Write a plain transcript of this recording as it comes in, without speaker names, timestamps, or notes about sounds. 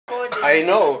I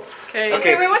know. Okay.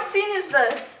 Okay, wait, what scene is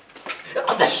this?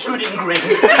 Oh, the shooting range.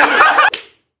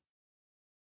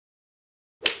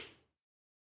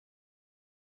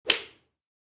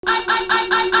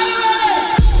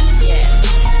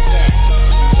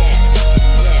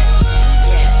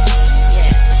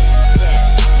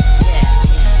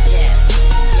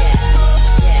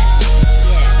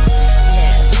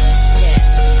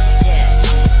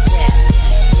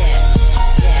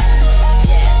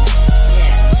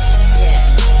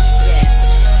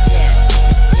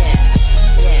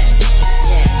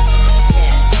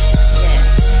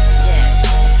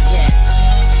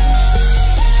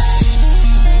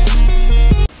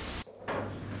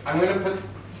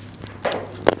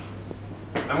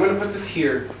 I'm gonna put this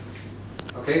here.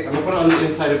 Okay? I'm gonna put it on the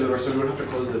inside of the door so we don't have to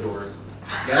close the door.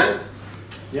 Get it?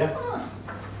 Yeah.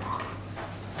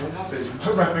 What happened? I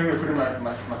put my finger putting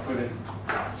my foot in.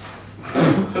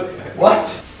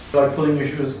 What? Like pulling your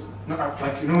shoes? No,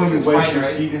 like you know when you wedge your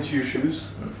feet into your shoes?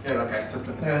 Yeah, like I stepped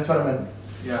in it. Yeah, that's what I meant.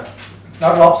 Yeah.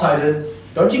 Not lopsided.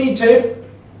 Don't you need tape?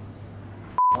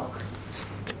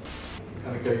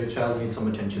 Okay, your child needs some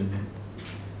attention, man.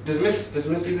 Does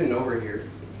Miss even know we're here?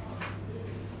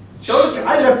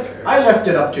 I left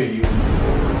it up to you.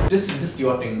 This is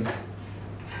your thing.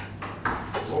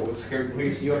 What was scared me?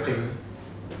 This is your thing.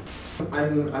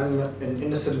 I'm an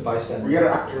innocent bystander. We are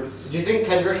actors. Do you think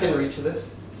Kendra can reach this?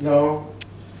 No.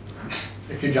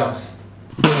 If she jumps.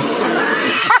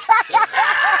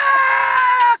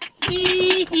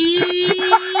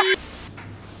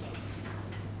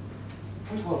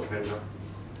 How tall is Kendra?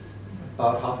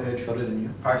 About half a head shorter than you.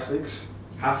 5'6".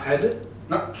 Half head?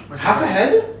 No. Half a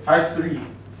head? 5'3".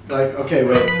 Like, okay,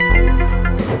 wait.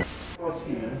 What's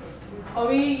he, man? Are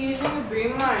we using a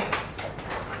boom mic?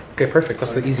 Okay, perfect.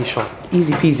 That's the easy shot.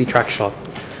 Easy peasy track shot.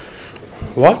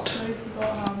 What? I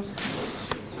forgot how I was.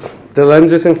 The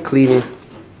lens isn't clean.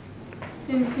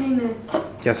 Didn't clean it.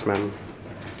 Yes, ma'am.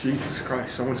 Jesus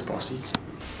Christ, someone's bossy.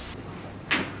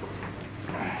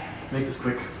 Make this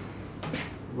quick.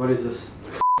 What is this?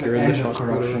 You're in the shot.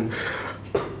 Corruption.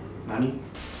 Nani?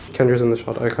 Kendra's in the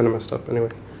shot. I kind of messed up. Anyway.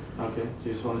 Okay, so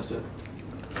you just want us to... There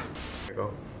you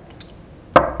go.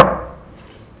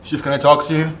 Chief, can I talk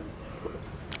to you?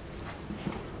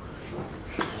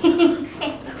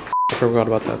 I forgot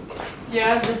about that.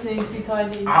 Yeah, this needs to be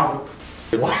tidy. Ow!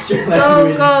 What?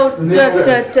 Go,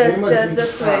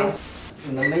 this way.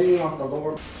 In the name of the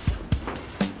Lord.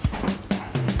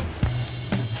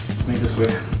 Make this quick.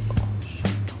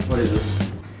 What is this?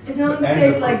 Don't say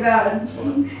it like that.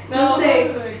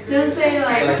 Don't say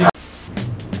like that.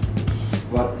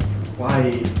 What?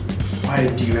 Why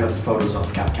do you have photos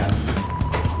of Cap?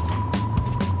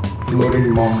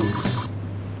 Floating mongoose.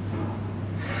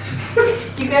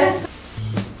 You guys.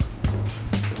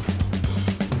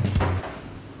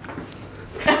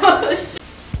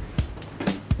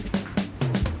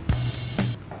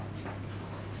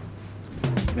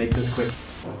 Make this quick.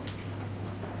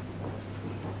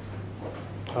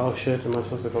 Oh shit, am I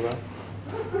supposed to go back?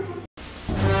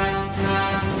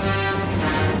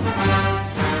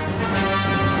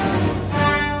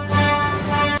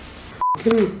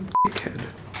 Fucking dickhead.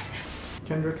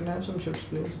 Kendra, can I have some chips,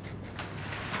 please?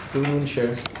 Do we even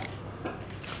share?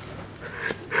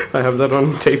 I have that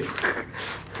on tape.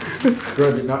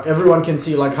 Good. Now everyone can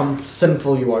see like how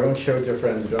sinful you are. Don't share with your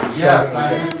friends. Don't.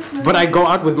 Yes, But I go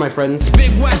out with my friends.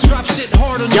 Big West drop shit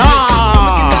hard on the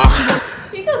Yeah!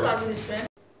 He goes out with his friend.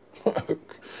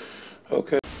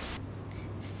 Okay.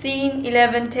 Scene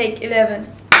 11, take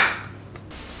 11.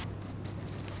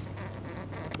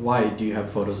 Why do you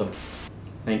have photos of?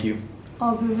 Thank you.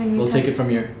 Oh, We'll take it from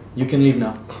here. You can leave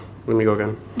now. Let me go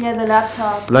again. Yeah, the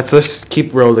laptop. Let's just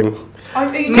keep rolling. Are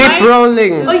you Keep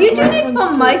rolling! Are you doing it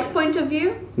from Mike's point of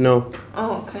view? No.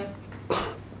 Oh, okay.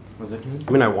 Was it me?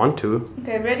 I mean, I want to.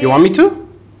 Okay, ready? You want me to?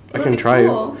 I can try.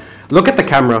 Cool. Look at the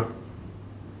camera.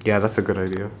 Yeah, that's a good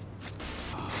idea.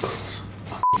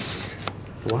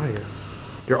 Why?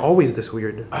 You're always this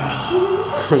weird.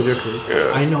 I'm joking.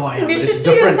 I know I am. You But should it's see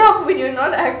different. yourself when you're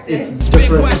not acting. It's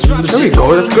different. There we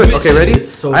go. That's good. Okay, ready? It's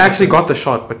so I actually got the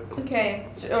shot, but Okay,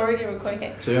 it's already recording.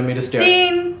 Okay. So you want me to stare?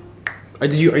 Scene. are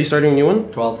you starting a new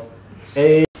one? 12.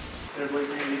 A. Do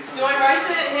I write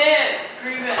it here?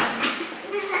 Groove it.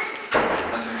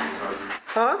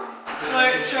 Huh?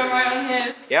 Should I write on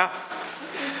here? Yeah.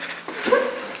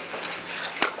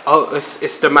 Oh,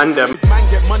 it's the mandem. Man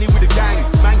get money with a gang,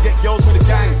 man get girls with a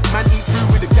gang, man eat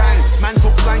food with a gang, man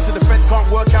talk slang so the feds can't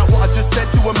work out what I just said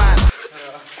to a man.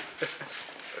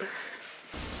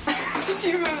 Do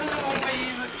you remember the one where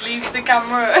you leave the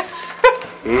camera?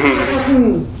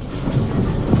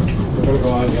 We're gonna go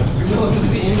out, yeah.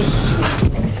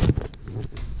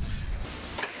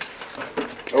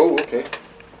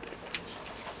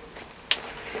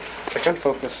 can't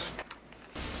focus.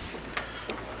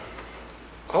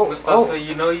 Oh, Mustafa,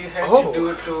 you know you had to do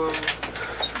it to him.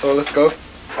 Oh, let's go.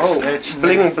 Oh, Snitch.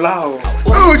 bling blow.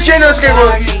 Oh, Chino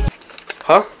skateboard!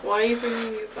 Huh? Why are you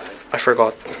bringing your bag? I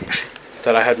forgot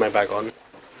that I had my bag on.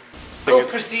 Oh,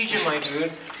 procedure, my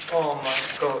dude. Oh my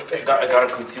god. I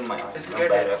gotta conceal my eyes. Let's I'm get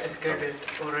badass it. and Let's stuff. get it.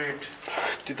 Alright.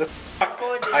 Dude, the fuck?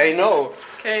 I know.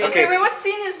 Okay. Okay, wait, what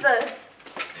scene is this?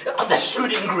 Oh, the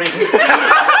shooting range.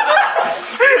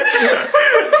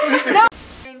 No.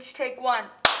 Range, take 1.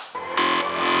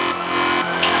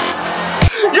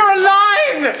 Your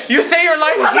line! You say your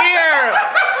line here!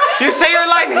 You say your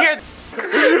line here!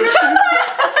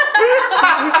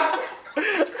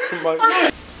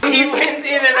 He went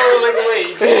in and I was like,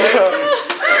 wait.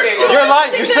 Okay. Your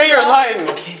line! You say your line!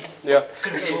 Okay. Yeah.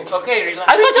 Okay, relax.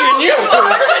 I thought you knew!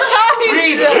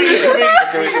 Breathe.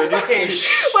 Okay.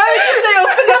 Why would you say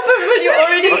open up when you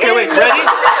already Okay, wait, ready?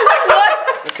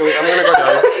 What? Okay, wait, I'm gonna go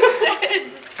down.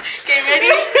 Okay, ready?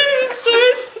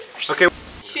 Okay.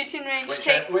 Shooting range, Wait,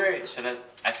 take. should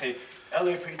I say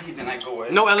LAPD, then I go away?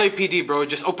 No LAPD, bro.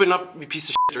 Just open up, you piece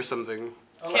of shit or something.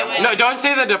 Okay, wait. No, don't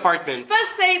say the department.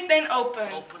 First say, then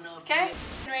open. Open up. Okay?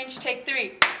 Range, take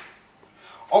 3.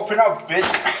 Open up, bitch.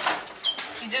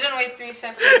 You didn't wait 3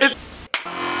 seconds.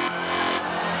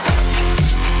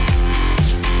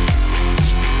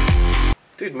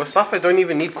 Dude, Mustafa don't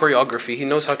even need choreography. He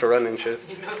knows how to run and shit.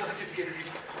 He knows how to get it.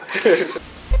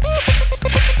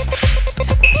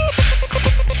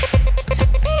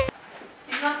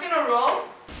 He's not gonna roll?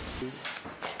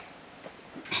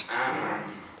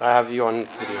 I have you on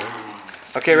video.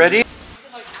 Okay, ready?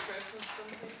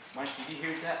 Mike, did you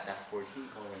hear that? That's 14.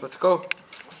 Let's go.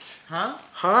 Huh?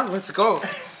 Huh? Let's go.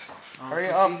 Hurry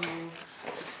up.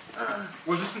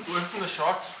 Was this in the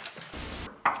shots?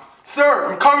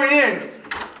 Sir, I'm coming in!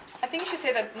 I think you should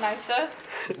say that nicer.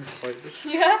 It's fine.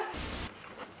 Yeah?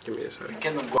 Give me a second.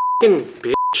 Get them. Fucking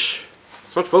bitch.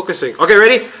 It's not focusing. Okay,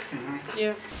 ready?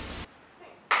 Yeah.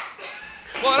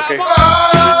 Okay.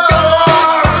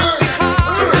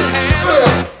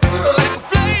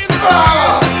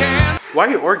 Why are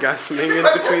you orgasming in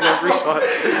between every shot?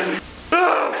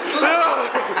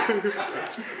 Dude, it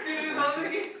sounds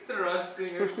like he's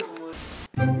thrusting or someone.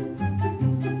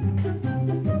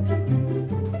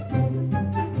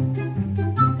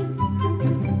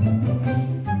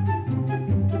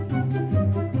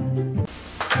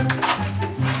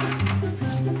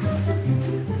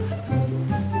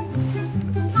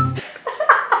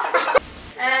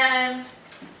 And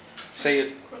Say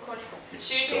it. recording.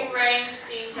 Shooting range,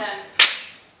 scene 10.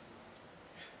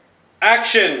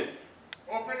 Action!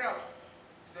 Open up,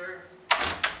 sir.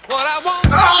 What I want.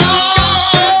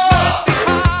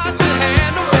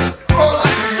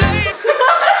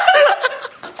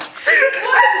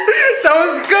 That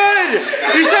was good!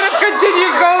 You should have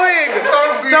continued going!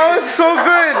 That was so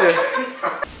good!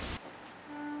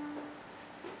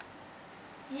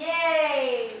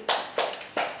 Yay!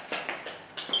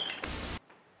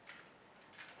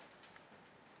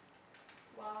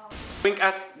 Wow.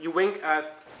 You wink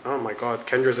at. Oh my god,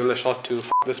 Kendra's in the shot too. F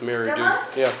this mirror, dude.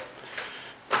 Yeah.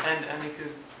 And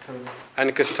Annika's toes.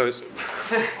 Annika's toes.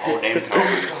 Oh, damn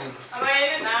toes. Am I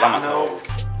in it now? Llama toe.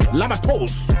 Llama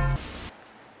toes.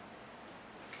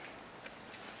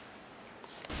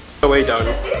 The way down. I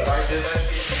just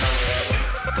actually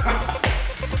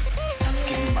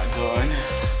Give me my gun.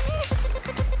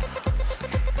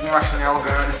 New rationale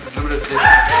gun, this is limited edition.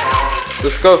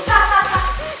 Let's go.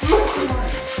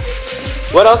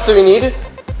 What else do we need?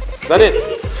 Is that it?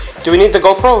 Do we need the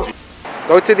GoPro?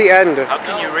 Go to the end. How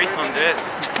can you race on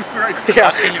this? Yeah.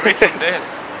 How can you race on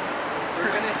this?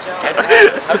 we're gonna jump.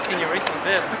 How can you race on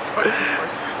this?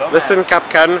 Listen,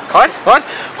 Capcan. What?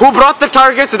 Who brought the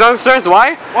targets downstairs?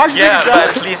 Why? Yeah,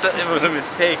 but at least it was a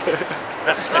mistake.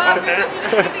 It's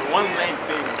one main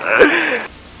thing.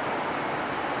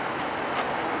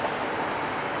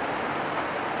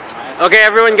 Okay,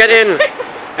 everyone get in.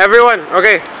 Everyone,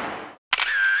 okay.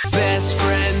 Best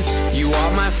friends, you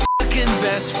are my fucking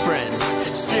best friends.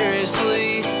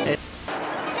 Seriously. I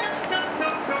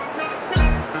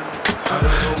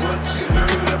don't know what you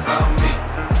heard about me.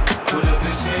 Put up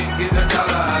this shit, get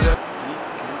 $1 out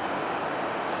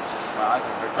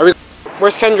of it.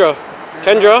 Where's Kendra?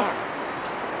 Kendra?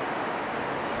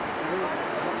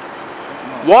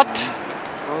 What?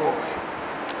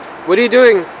 What are you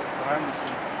doing? Behind the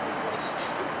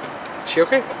scenes. Is she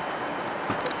okay?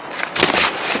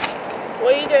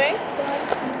 What are you doing?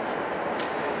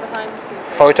 Behind the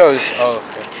scenes. Photos. Oh,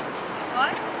 okay.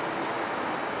 What?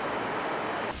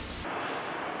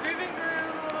 Grooving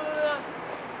groove.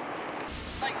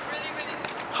 Like really, really.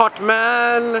 Hot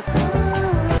man.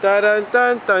 Dun dun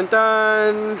dun dun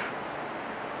dun.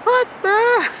 What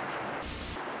the?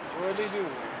 What are they doing?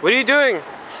 What are you doing?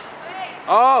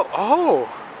 Oh, oh.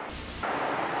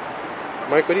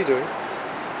 Mike, what are you doing?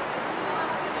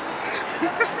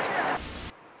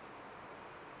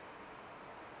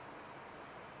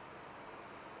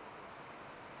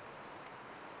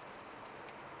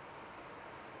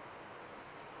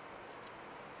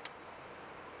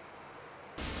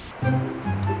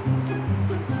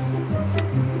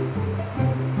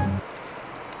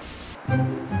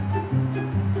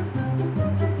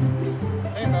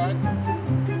 Hey, man.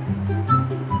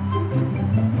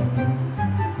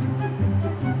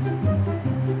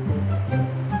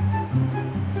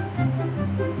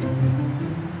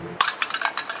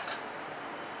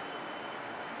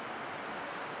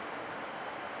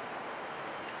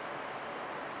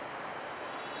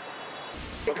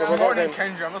 Good morning,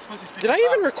 Kendra. I'm not supposed to speak. Did I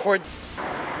even record?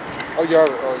 Oh, yeah.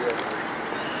 Oh, yeah.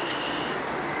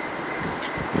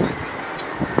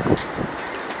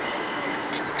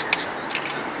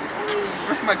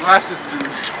 Where's my glasses, dude?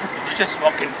 You just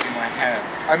walk into my hand.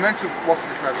 I meant to walk to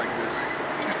the side like this.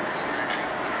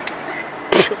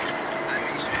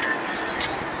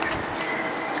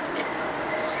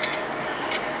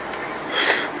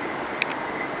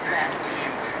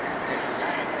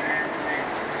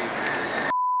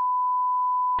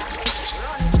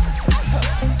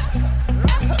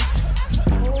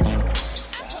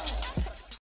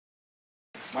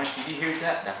 Mike, did you hear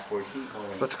that? That's 14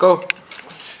 calling. Let's go.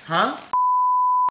 Huh?